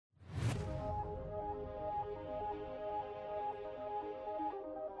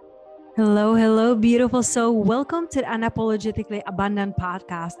Hello, hello, beautiful soul. Welcome to the Unapologetically Abundant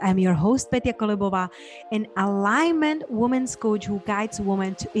podcast. I'm your host, Petya Kolibova, an alignment women's coach who guides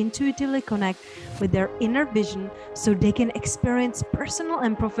women to intuitively connect with their inner vision so they can experience personal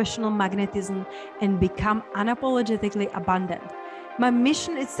and professional magnetism and become unapologetically abundant. My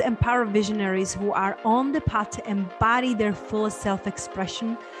mission is to empower visionaries who are on the path to embody their fullest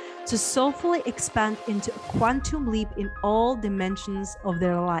self-expression, to soulfully expand into a quantum leap in all dimensions of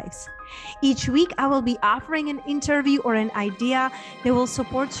their lives. Each week, I will be offering an interview or an idea that will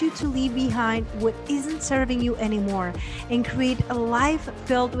support you to leave behind what isn't serving you anymore and create a life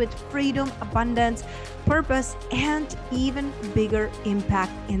filled with freedom, abundance, purpose, and even bigger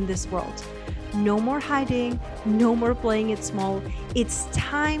impact in this world. No more hiding, no more playing it small. It's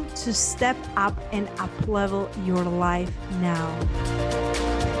time to step up and up-level your life now.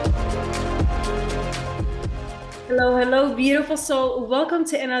 Hello, hello, beautiful soul. Welcome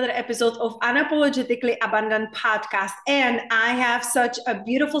to another episode of Unapologetically Abundant podcast. And I have such a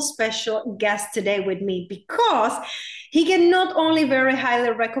beautiful special guest today with me because he get not only very highly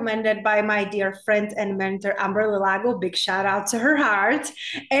recommended by my dear friend and mentor, Amber Lilago, big shout out to her heart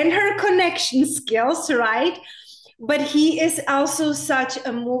and her connection skills, right? But he is also such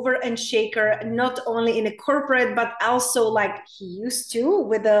a mover and shaker, not only in a corporate, but also like he used to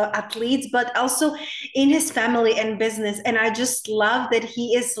with the athletes, but also in his family and business. And I just love that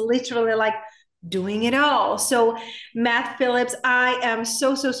he is literally like doing it all. So Matt Phillips, I am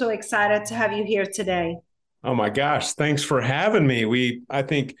so excited to have you here today. Oh my gosh, thanks for having me. I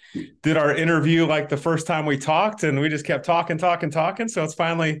think, did our interview like the first time we talked and we just kept talking. So it's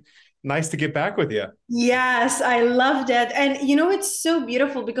finally nice to get back with you. Yes, I love that. And it's so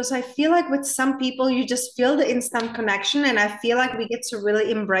beautiful because I feel like with some people, you just feel the instant connection. And I feel like we get to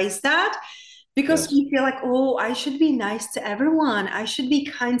really embrace that because Yes. we feel like, oh, I should be nice to everyone. I should be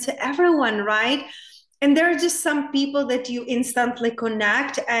kind to everyone, right? And there are just some people that you instantly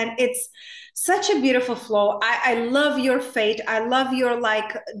connect, and it's such a beautiful flow. I love your faith. I love your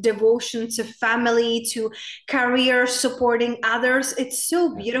like devotion to family, to career, supporting others. It's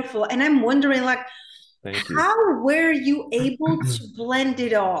so beautiful. And I'm wondering, like, Thank you. how were you able to blend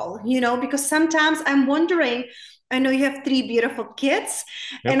it all? Because sometimes I'm wondering, I know you have three beautiful kids,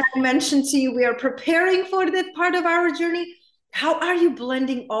 Yep. and I mentioned to you we are preparing for that part of our journey. How are you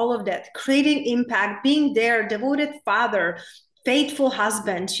blending all of that, creating impact, being there, devoted father, faithful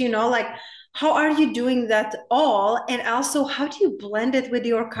husband, like how are you doing that all? And also, how do you blend it with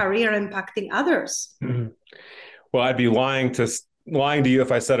your career impacting others? Well, I'd be lying to you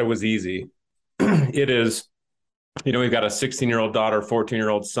if I said it was easy. It is, we've got a 16-year-old daughter,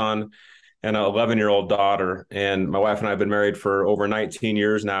 14-year-old son, and an 11-year-old daughter. And my wife and I have been married for over 19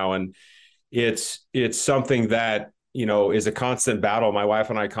 years now. And it's something that, is a constant battle. My wife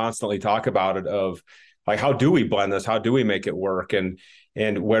and I constantly talk about it of like, how do we blend this? How do we make it work? And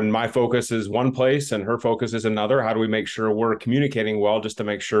when my focus is one place and her focus is another, how do we make sure we're communicating well, just to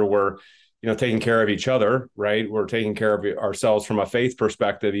make sure we're, taking care of each other, right? We're taking care of ourselves from a faith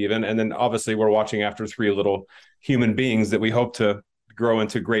perspective even. And then obviously we're watching after three little human beings that we hope to grow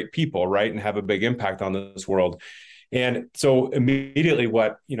into great people, right? And have a big impact on this world. And so immediately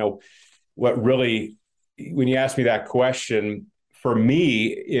what really, when you ask me that question, for me,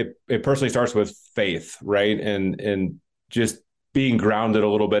 it personally starts with faith, right? And just being grounded a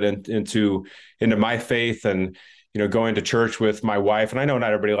little bit into my faith, and going to church with my wife. And I know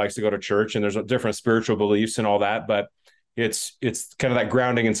not everybody likes to go to church, and there's different spiritual beliefs and all that, but it's kind of that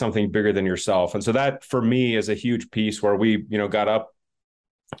grounding in something bigger than yourself. And so that for me is a huge piece where we got up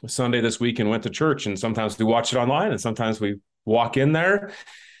Sunday this week and went to church, and sometimes we watch it online and sometimes we walk in there,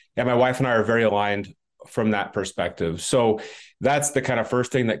 and my wife and I are very aligned from that perspective. So that's the kind of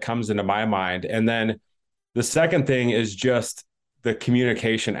first thing that comes into my mind. And then the second thing is just the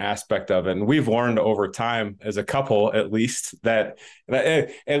communication aspect of it. And we've learned over time as a couple, at least, that,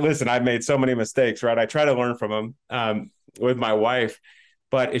 and listen, I've made so many mistakes, right? I try to learn from them with my wife,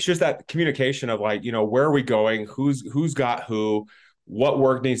 but it's just that communication of like, where are we going? Who's got who? What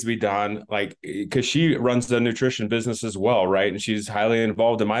work needs to be done? Like, because she runs the nutrition business as well, right? And she's highly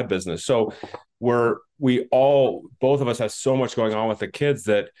involved in my business. So both of us have so much going on with the kids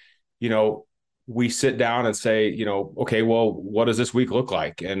that, we sit down and say, okay, well, what does this week look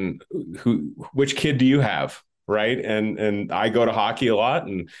like? And which kid do you have? Right. And I go to hockey a lot,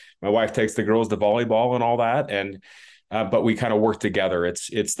 and my wife takes the girls to volleyball and all that. And, but we kind of work together.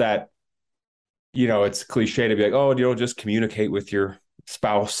 It's that, it's cliche to be like, oh, just communicate with your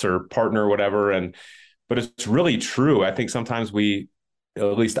spouse or partner or whatever. But it's really true. I think sometimes we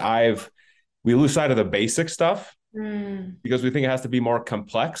lose sight of the basic stuff. because we think it has to be more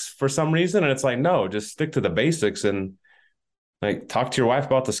complex for some reason. And it's like, no, just stick to the basics and like talk to your wife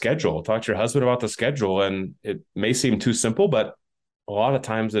about the schedule, talk to your husband about the schedule. And it may seem too simple, but a lot of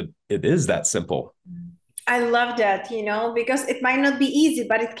times it is that simple. I love that, because it might not be easy,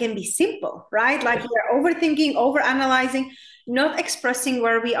 but it can be simple, right? Like we're overthinking, overanalyzing, not expressing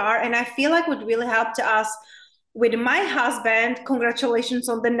where we are. And I feel like what really helped us with my husband, congratulations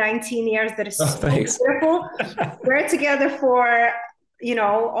on the 19 years. That is so beautiful. We're together for,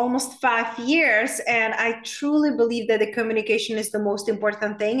 almost 5 years. And I truly believe that the communication is the most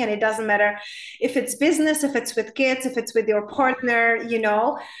important thing. And it doesn't matter if it's business, if it's with kids, if it's with your partner,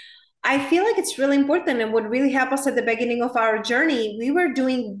 I feel like it's really important. And what really helped us at the beginning of our journey, we were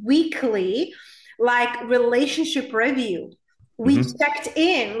doing weekly, like relationship review. We checked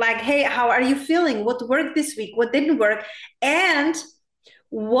in like, hey, how are you feeling? What worked this week? What didn't work? And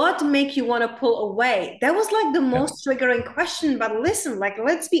what make you want to pull away? That was like the most triggering question. But listen, like,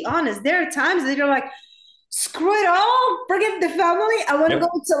 let's be honest. There are times that you're like, screw it all, forget the family. I want to go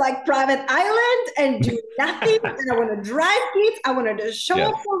to like private island and do nothing. And I want to drive kids. I want to show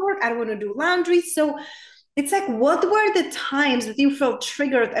up for work. I don't want to do laundry. So it's like, what were the times that you felt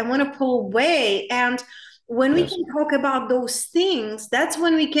triggered and want to pull away? And when we can talk about those things, that's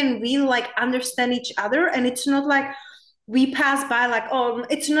when we can really like understand each other. And it's not like we pass by like, oh,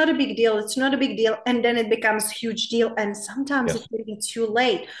 it's not a big deal. It's not a big deal. And then it becomes a huge deal. And sometimes it can be too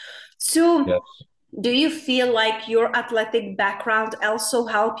late. So do you feel like your athletic background also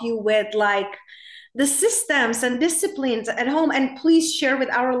help you with like the systems and disciplines at home? And please share with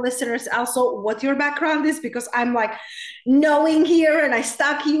our listeners also what your background is, because I'm like knowing here and I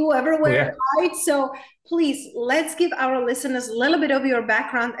stalk you everywhere, right? So please, let's give our listeners a little bit of your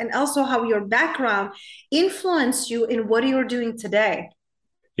background and also how your background influenced you in what you're doing today.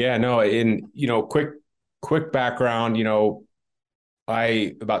 Yeah, no, quick background,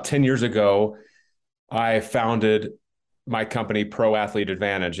 about 10 years ago, I founded my company, Pro Athlete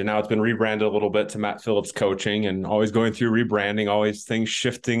Advantage, and now it's been rebranded a little bit to Matt Phillips Coaching, and always going through rebranding, always things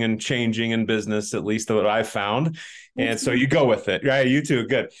shifting and changing in business, at least what I've found. And so you go with it, right? You too,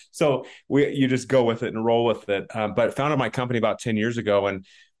 good. So you just go with it and roll with it. But founded my company about 10 years ago, and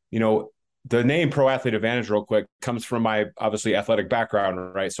the name Pro Athlete Advantage, real quick, comes from my obviously athletic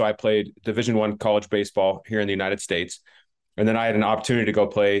background, right? So I played Division I college baseball here in the United States. And then I had an opportunity to go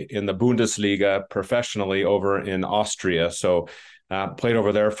play in the Bundesliga professionally over in Austria. So played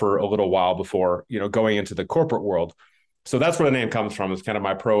over there for a little while before, going into the corporate world. So that's where the name comes from. It's kind of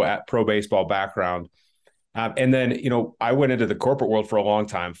my pro baseball background. And then, I went into the corporate world for a long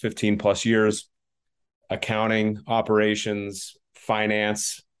time, 15 plus years, accounting, operations,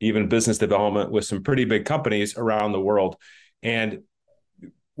 finance, even business development with some pretty big companies around the world. And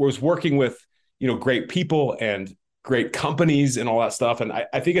was working with, great people and great companies and all that stuff. And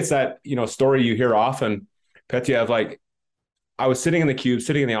I think it's that, story you hear often, Petya, of like, I was sitting in the cube,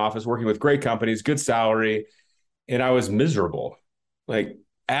 sitting in the office, working with great companies, good salary, and I was miserable, like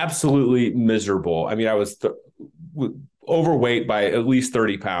absolutely miserable. I mean, I was overweight by at least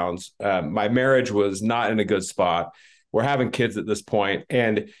 30 pounds. My marriage was not in a good spot. We're having kids at this point,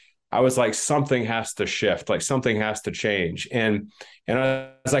 and I was like, something has to shift, like something has to change. And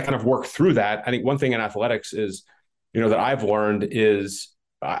as I kind of work through that, I think one thing in athletics is, that I've learned is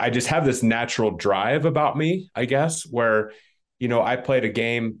I just have this natural drive about me, I guess, where, I played a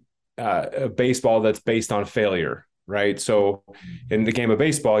game of baseball that's based on failure, right? So in the game of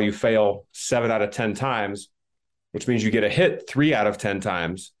baseball, you fail 7 out of 10 times, which means you get a hit 3 out of 10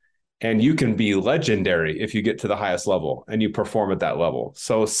 times, and you can be legendary if you get to the highest level and you perform at that level.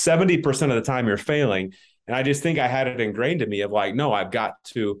 So 70% of the time you're failing. And I just think I had it ingrained in me of like, no, I've got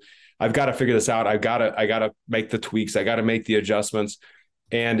to figure this out. I got to make the tweaks. I got to make the adjustments.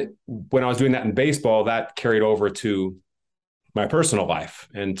 And when I was doing that in baseball, that carried over to my personal life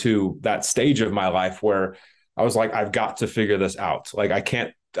and to that stage of my life where I was like, I've got to figure this out. Like, I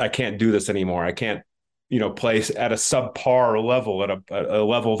can't do this anymore. I can't, play at a subpar level, at a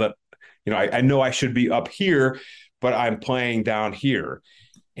level that, I know I should be up here, but I'm playing down here.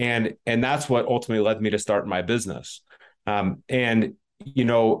 And that's what ultimately led me to start my business. When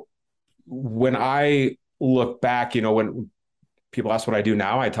I look back, when people ask what I do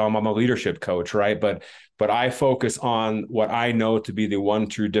now, I tell them I'm a leadership coach, right? But I focus on what I know to be the one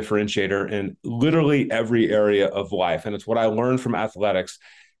true differentiator in literally every area of life. And it's what I learned from athletics,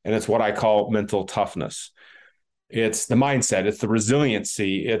 and it's what I call mental toughness. It's the mindset, it's the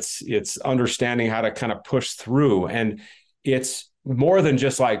resiliency, it's understanding how to kind of push through. And it's more than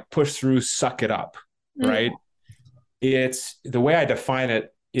just like push through, suck it up, right? It's the way I define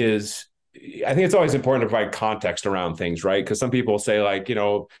it is I think it's always important to provide context around things, right? Because some people say like,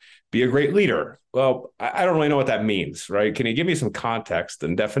 be a great leader. Well, I don't really know what that means, right? Can you give me some context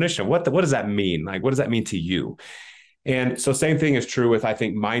and definition? What does that mean? Like, what does that mean to you? And so same thing is true with, I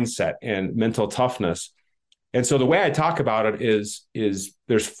think, mindset and mental toughness. And so the way I talk about it is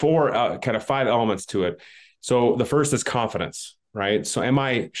there's four kind of five elements to it. So the first is confidence, right? So am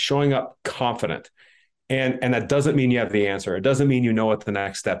I showing up confident? And that doesn't mean you have the answer. It doesn't mean you know what the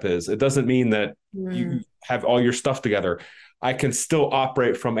next step is. It doesn't mean that you have all your stuff together. I can still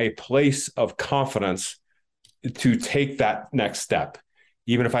operate from a place of confidence to take that next step,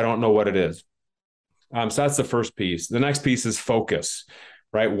 even if I don't know what it is. So that's the first piece. The next piece is focus,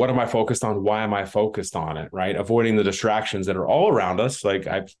 right? What am I focused on? Why am I focused on it, right? Avoiding the distractions that are all around us. Like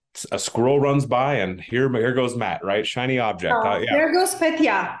a squirrel runs by and here goes Matt, right? Shiny object. Yeah. There goes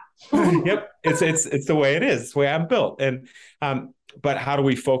Petya. Yep. It's the way it is. It's the way I'm built. And, but how do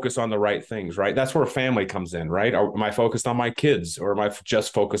we focus on the right things, right? That's where family comes in, right? Am I focused on my kids, or am I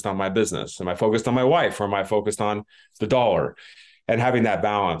just focused on my business? Am I focused on my wife, or am I focused on the dollar? And having that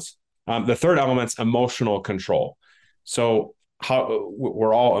balance. The third element's emotional control. So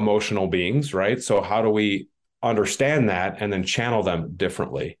we're all emotional beings, right? So how do we understand that and then channel them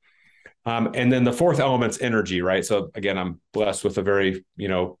differently? And then the fourth element's energy, right? So again, I'm blessed with a very,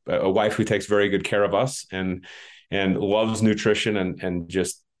 a wife who takes very good care of us and loves nutrition and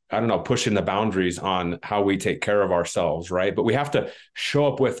just, I don't know, pushing the boundaries on how we take care of ourselves, right? But we have to show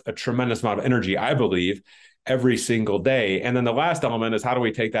up with a tremendous amount of energy, I believe, every single day. And then the last element is, how do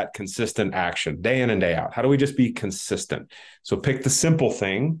we take that consistent action day in and day out? How do we just be consistent? So pick the simple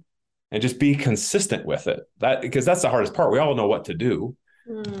thing and just be consistent with it. Because that's the hardest part. We all know what to do.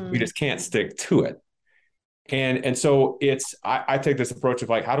 We just can't stick to it. And so I take this approach of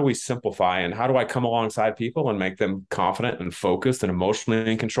like, how do we simplify and how do I come alongside people and make them confident and focused and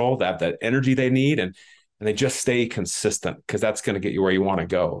emotionally in control, that have that energy they need, and they just stay consistent, because that's going to get you where you want to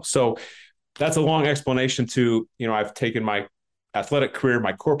go. So that's a long explanation to, I've taken my athletic career,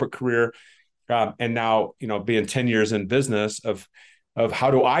 my corporate career, and now, being 10 years in business of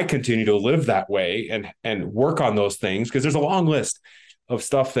how do I continue to live that way and work on those things? Because there's a long list of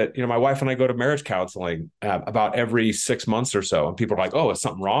stuff that, my wife and I go to marriage counseling about every 6 months or so. And people are like, oh, is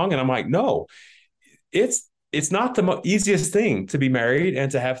something wrong? And I'm like, no, it's not the easiest thing to be married and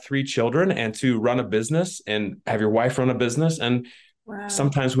to have 3 children and to run a business and have your wife run a business. And wow,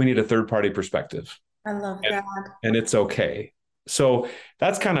 sometimes we need a third-party perspective. I love that. And it's okay. So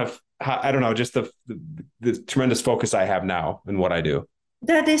that's kind of, I don't know, just the tremendous focus I have now in what I do.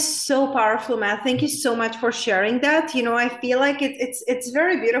 That is so powerful, Matt. Thank you so much for sharing that. I feel like it's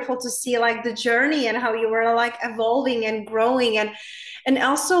very beautiful to see like the journey and how you were like evolving and growing, and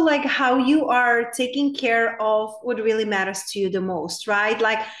also like how you are taking care of what really matters to you the most, right?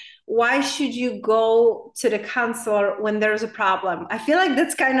 Like, why should you go to the counselor when there's a problem? I feel like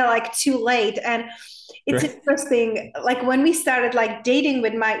that's kind of like too late. And it's interesting. Like when we started like dating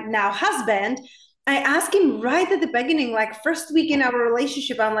with my now husband, I asked him right at the beginning, like first week in our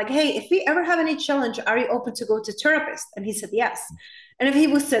relationship, I'm like, hey, if we ever have any challenge, are you open to go to therapist? And he said, yes. And if he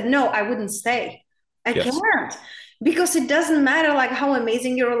would said, no, I wouldn't stay. I can't, because it doesn't matter like how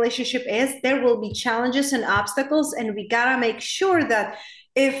amazing your relationship is. There will be challenges and obstacles. And we got to make sure that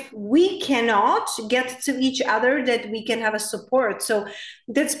if we cannot get to each other, that we can have a support. So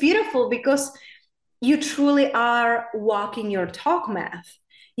that's beautiful, because you truly are walking your talk, Matt.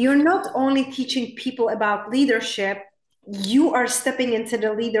 You're not only teaching people about leadership, you are stepping into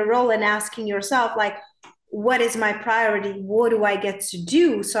the leader role and asking yourself, like, what is my priority? What do I get to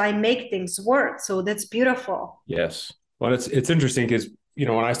do so I make things work? So that's beautiful. Yes. Well, it's interesting because,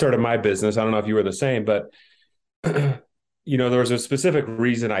 when I started my business, I don't know if you were the same, but, there was a specific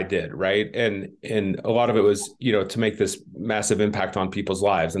reason I did, right? And a lot of it was, to make this massive impact on people's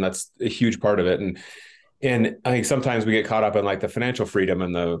lives. And that's a huge part of it. And I think sometimes we get caught up in like the financial freedom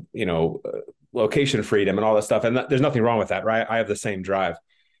and the, location freedom and all that stuff. And there's nothing wrong with that, right? I have the same drive.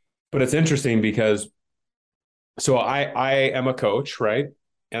 But it's interesting because, so I am a coach, right?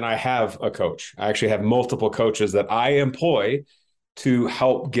 And I have a coach. I actually have multiple coaches that I employ to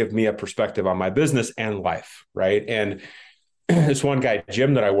help give me a perspective on my business and life, right? And this one guy,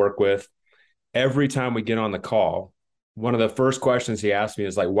 Jim, that I work with, every time we get on the call, one of the first questions he asks me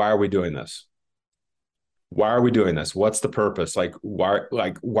is like, why are we doing this? Why are we doing this? What's the purpose? Why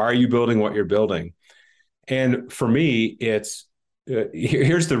are you building what you're building? And for me, it's,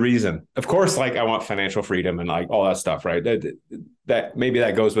 here's the reason. Of course, like I want financial freedom and like all that stuff, right? That maybe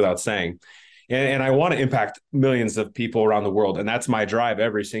that goes without saying. And I want to impact millions of people around the world. And that's my drive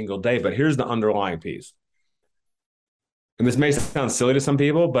every single day. But here's the underlying piece. And this may sound silly to some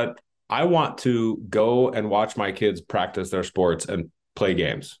people, but I want to go and watch my kids practice their sports and play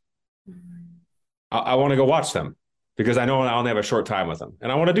games. I want to go watch them because I know I only have a short time with them,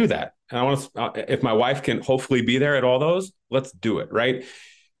 and I want to do that. And I want to, if my wife can hopefully be there at all those, let's do it. Right.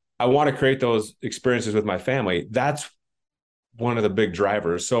 I want to create those experiences with my family. That's one of the big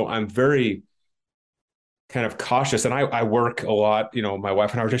drivers. So I'm very kind of cautious, and I work a lot. My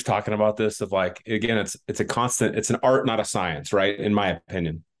wife and I were just talking about this of like, again, it's a constant, it's an art, not a science, right? In my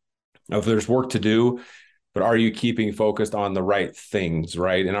opinion, if there's work to do, but are you keeping focused on the right things,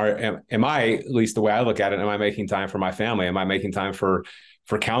 right? And am I, at least the way I look at it, am I making time for my family? Am I making time for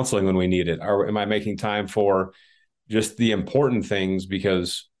counseling when we need it? Or am I making time for just the important things?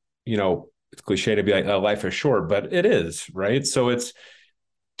 Because, it's cliche to be like, life is short, but it is, right? So it's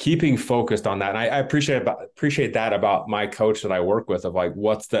keeping focused on that. And I appreciate that about my coach that I work with, of like,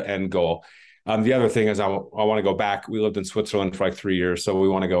 what's the end goal? The other thing is I want to go back. We lived in Switzerland for like 3 years. So we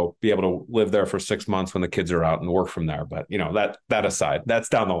want to go be able to live there for 6 months when the kids are out and work from there. But that aside, that's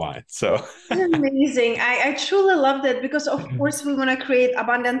down the line. So amazing. I truly love that, because of course we want to create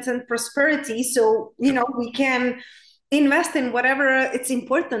abundance and prosperity. So, we can invest in whatever it's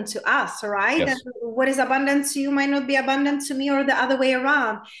important to us, right? Yes. And what is abundant to you might not be abundant to me, or the other way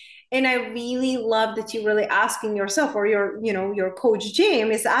around. And I really love that you're really asking yourself, or your coach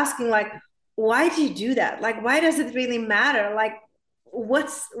Jim is asking, like, why do you do that? Like, why does it really matter? Like,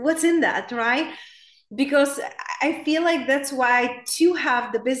 what's in that, right? Because I feel like that's why to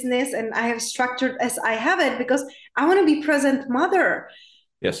have the business, and I have structured as I have it, because I want to be present mother.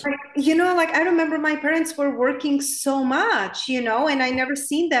 Yes. Like, I remember my parents were working so much, and I never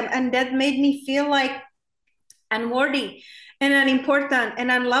seen them. And that made me feel like unworthy and unimportant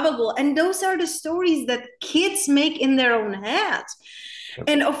and unlovable. And those are the stories that kids make in their own heads. Yep.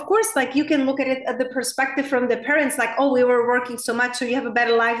 And of course, like, you can look at it at the perspective from the parents, like, oh, we were working so much, so you have a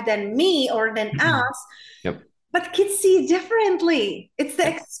better life than me or than us. Yep. But kids see differently. It's the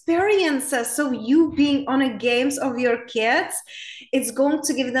experiences. So you being on a games of your kids, it's going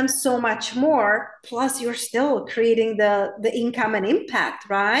to give them so much more. Plus, you're still creating the income and impact,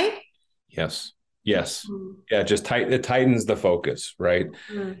 right? Yes. Mm-hmm. Yeah. Just it tightens the focus, right?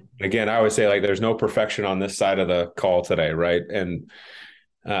 Mm-hmm. Again, I always say, like, there's no perfection on this side of the call today, right? And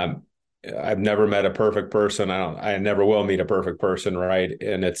I've never met a perfect person. I never will meet a perfect person, right?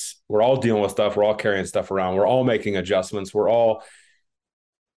 And we're all dealing with stuff. We're all carrying stuff around. We're all making adjustments. We're all,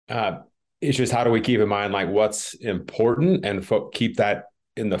 it's just, how do we keep in mind, like, what's important, and keep that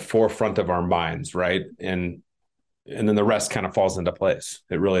in the forefront of our minds, right? And then the rest kind of falls into place.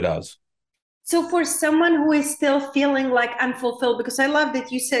 It really does. So for someone who is still feeling like unfulfilled, because I love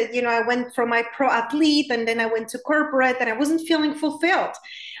that you said, I went from my pro athlete and then I went to corporate and I wasn't feeling fulfilled.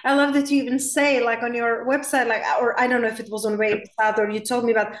 I love that you even say, like, on your website, like, or I don't know if it was on website or you told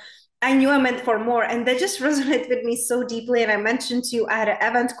me about, I knew I meant for more. And that just resonated with me so deeply. And I mentioned to you, I had an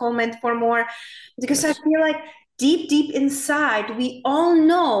event called Meant for More, because I feel like deep inside, we all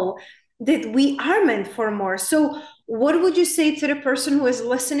know that we are meant for more. So what would you say to the person who is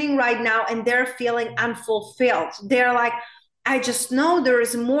listening right now and they're feeling unfulfilled? They're like, I just know there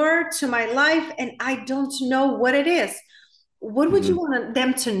is more to my life and I don't know what it is. What would you want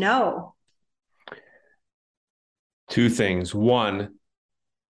them to know? Two things. One,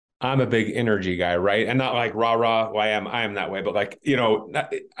 I'm a big energy guy, right? And not like rah, well, I am that way, but like,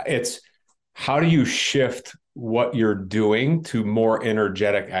 it's how do you shift what you're doing to more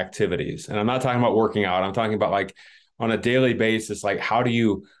energetic activities? And I'm not talking about working out. I'm talking about, like, on a daily basis, like, how do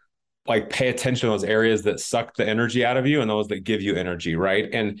you, like, pay attention to those areas that suck the energy out of you and those that give you energy,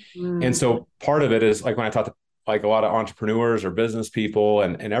 right? And so part of it is, like, when I talk to, like, a lot of entrepreneurs or business people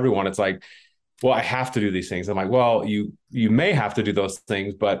and everyone, it's like, well, I have to do these things. I'm like, well, you may have to do those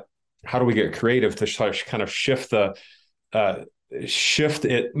things, but how do we get creative to kind of shift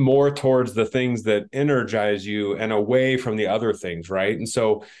it more towards the things that energize you and away from the other things, right? And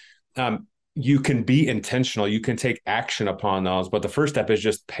so you can be intentional, you can take action upon those, but the first step is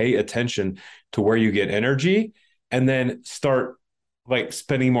just pay attention to where you get energy and then start, like,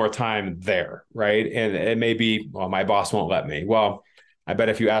 spending more time there, right? And it may be, well, my boss won't let me. Well, I bet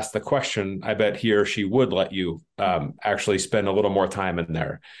if you ask the question, I bet he or she would let you actually spend a little more time in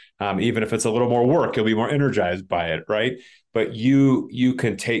there. Even if it's a little more work, you'll be more energized by it, right? But you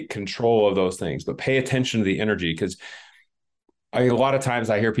can take control of those things, but pay attention to the energy, because a lot of times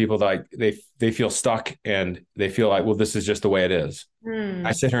I hear people like they feel stuck and they feel like, well, this is just the way it is.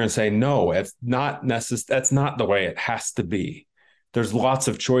 I sit here and say, no, it's not necessary. That's not the way it has to be. There's lots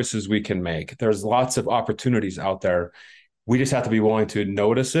of choices we can make. There's lots of opportunities out there. We just have to be willing to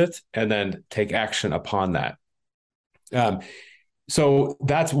notice it and then take action upon that. So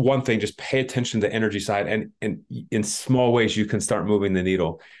that's one thing, just pay attention to the energy side, and in small ways you can start moving the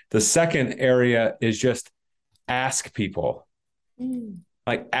needle. The second area is just ask people.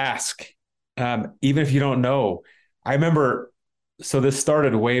 Like ask, even if you don't know. I remember, so this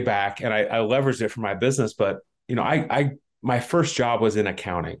started way back, and I leveraged it for my business. But I my first job was in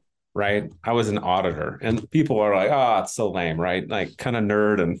accounting, right? I was an auditor, and people are like, "Oh, it's so lame," right? Like kind of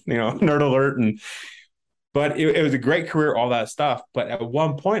nerd, and nerd alert, and but it was a great career, all that stuff. But at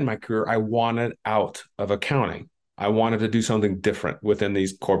one point in my career, I wanted out of accounting. I wanted to do something different within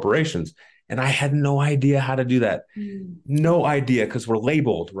these corporations. And I had no idea how to do that. No idea, because we're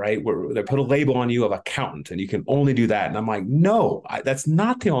labeled, right? They put a label on you of accountant, and you can only do that. And I'm like, no, that's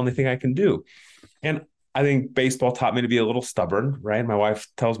not the only thing I can do. And I think baseball taught me to be a little stubborn, right? My wife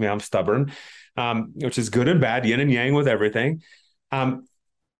tells me I'm stubborn, which is good and bad, yin and yang with everything.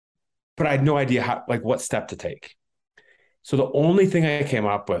 But I had no idea what step to take. So the only thing I came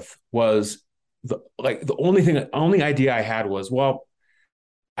up with was the only idea I had was, well,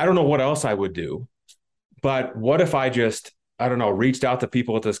 I don't know what else I would do, but what if I just, I don't know, reached out to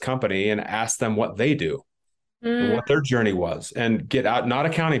people at this company and asked them what they do and what their journey was, and get out, not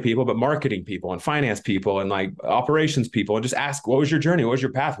accounting people, but marketing people and finance people and like operations people, and just ask, what was your journey? What was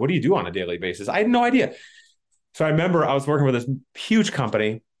your path? What do you do on a daily basis? I had no idea. So I remember I was working with this huge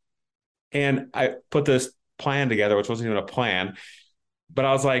company, and I put this plan together, which wasn't even a plan, but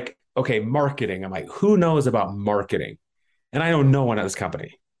I was like, okay, marketing. I'm like, who knows about marketing? And I know no one at this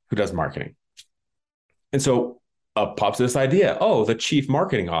company who does marketing. And so up pops this idea. Oh, the chief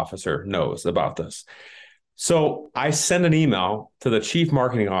marketing officer knows about this. So I send an email to the chief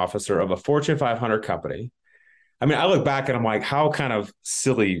marketing officer of a Fortune 500 company. I mean, I look back and I'm like, how kind of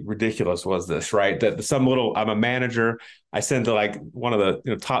silly, ridiculous was this, right? That I'm a manager. I send to like one of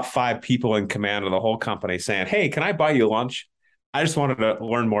the top 5 people in command of the whole company saying, hey, can I buy you lunch? I just wanted to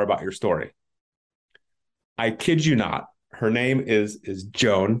learn more about your story. I kid you not. Her name is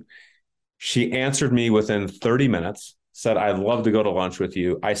Joan. She answered me within 30 minutes, said, I'd love to go to lunch with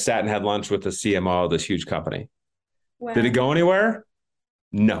you. I sat and had lunch with the CMO of this huge company. Wow. Did it go anywhere?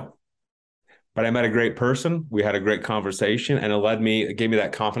 No. But I met a great person. We had a great conversation, and it gave me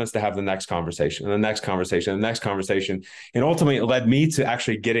that confidence to have the next conversation and the next conversation and the next conversation. And ultimately it led me to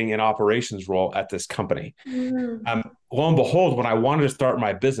actually getting an operations role at this company. Lo and behold, when I wanted to start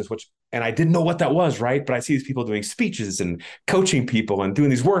my business, and I didn't know what that was, right? But I see these people doing speeches and coaching people and doing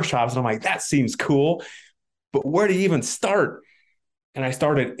these workshops. And I'm like, that seems cool, but where do you even start? And I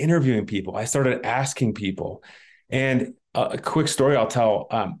started interviewing people. I started asking people. And a quick story I'll tell,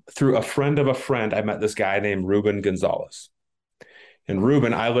 through a friend of a friend, I met this guy named Ruben Gonzalez. And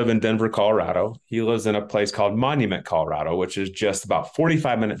Ruben, I live in Denver, Colorado. He lives in a place called Monument, Colorado, which is just about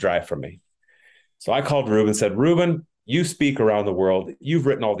 45-minute drive from me. So I called Ruben and said, Ruben, you speak around the world. You've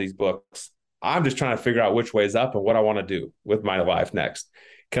written all these books. I'm just trying to figure out which way is up and what I want to do with my life next.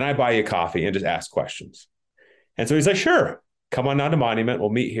 Can I buy you coffee and just ask questions? And so he's like, sure. Come on down to Monument. We'll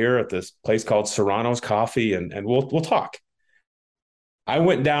meet here at this place called Serrano's Coffee, and we'll talk. I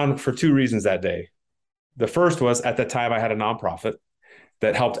went down for 2 reasons that day. The first was, at the time I had a nonprofit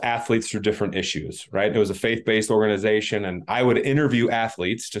that helped athletes through different issues, right? It was a faith-based organization, and I would interview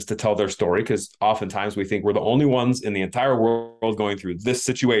athletes just to tell their story, because oftentimes we think we're the only ones in the entire world going through this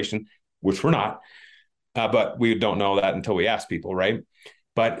situation, which we're not, but we don't know that until we ask people, right?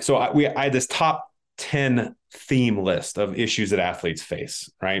 But so I had this top 10 theme list of issues that athletes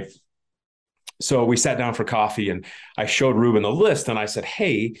face, right? So we sat down for coffee, and I showed Ruben the list, and I said,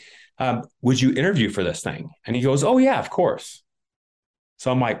 hey, would you interview for this thing? And he goes, oh yeah, of course.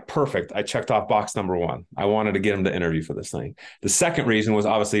 So I'm like, perfect. I checked off box number 1. I wanted to get him to interview for this thing. The second reason was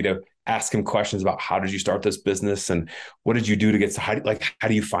obviously to ask him questions about, how did you start this business? And what did you do to get to, how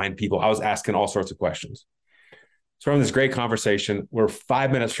do you find people? I was asking all sorts of questions. So we're having this great conversation. We're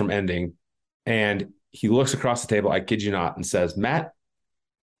 5 minutes from ending, and he looks across the table, I kid you not, and says, Matt,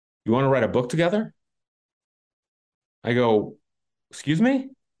 you want to write a book together? I go, excuse me?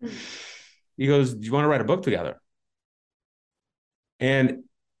 He goes, do you want to write a book together? And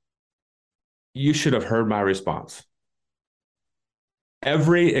you should have heard my response.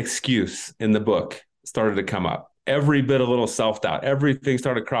 Every excuse in the book started to come up. Every bit of little self-doubt, everything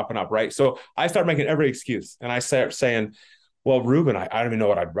started cropping up, right? So I started making every excuse, and I start saying, well, Ruben, I don't even know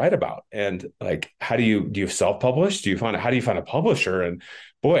what I'd write about. And like, do you self-publish? How do you find a publisher? And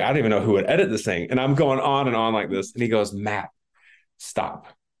boy, I don't even know who would edit this thing. And I'm going on and on like this. And he goes, Matt, stop.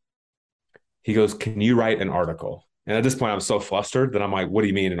 He goes, can you write an article? And at this point, I'm so flustered that I'm like, what do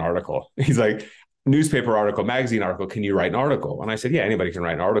you mean an article? He's like, newspaper article, magazine article. Can you write an article? And I said, yeah, anybody can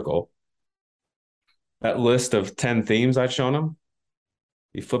write an article. That list of 10 themes I'd shown him,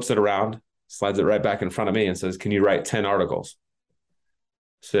 He flips it around, slides it right back in front of me and says, "Can you write 10 articles?"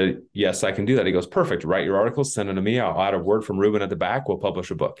 I said, "Yes, I can do that." He goes, "Perfect. Write your articles, send them to me. I'll add a word from Ruben at the back. We'll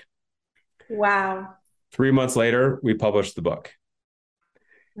publish a book." Wow. 3 months later, we published the book.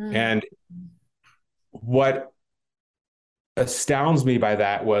 And what astounds me by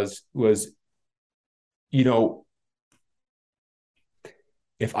that was, you know,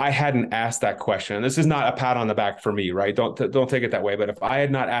 if I hadn't asked that question, and this is not a pat on the back for me, right? Don't take it that way. But if I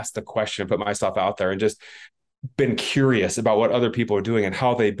had not asked the question, put myself out there and just been curious about what other people are doing and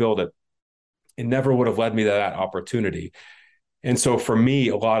how they build it, it never would have led me to that opportunity. And so for me,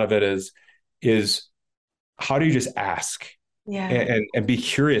 a lot of it is how do you just ask and be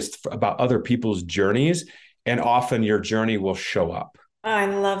curious about other people's journeys? And often your journey will show up. I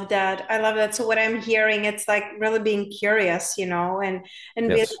love that. I love that. So what I'm hearing, it's like really being curious, you know, and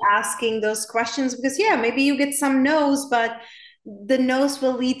really Yes. asking those questions because yeah, maybe you get some no's, but the no's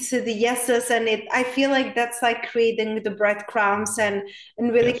will lead to the yeses. And I feel like that's like creating the breadcrumbs and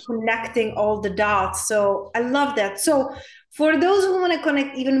really Yes. connecting all the dots. So I love that. So for those who want to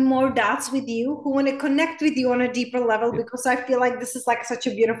connect even more dots with you, who want to connect with you on a deeper level, because I feel like this is like such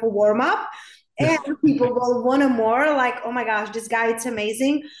a beautiful warm up and people will want to more like, oh my gosh, this guy, it's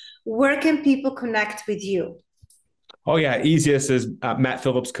amazing. Where can people connect with you? Oh yeah, easiest is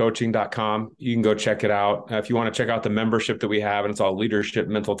mattphillipscoaching.com. You can go check it out. If you want to check out the membership that we have, and it's all leadership,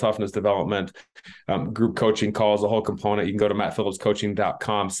 mental toughness development, group coaching calls, the whole component, you can go to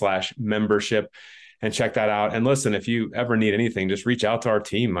mattphillipscoaching.com/membership and check that out. And listen, if you ever need anything, just reach out to our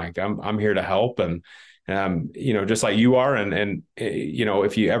team. Mike, I'm here to help. And you know, just like you are. And you know,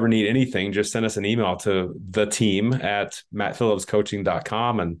 if you ever need anything, just send us an email to the team at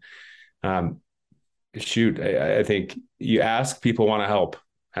mattphillipscoaching.com. And shoot, I think you ask, people want to help.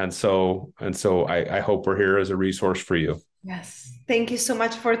 And so I hope we're here as a resource for you. Yes. Thank you so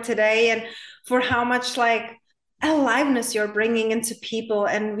much for today and for how much like aliveness you're bringing into people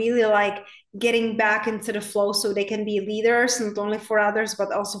and really like getting back into the flow so they can be leaders, not only for others,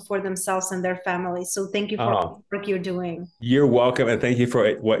 but also for themselves and their families. So thank you for the work you're doing. You're welcome. And thank you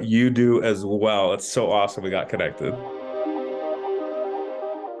for what you do as well. It's so awesome we got connected.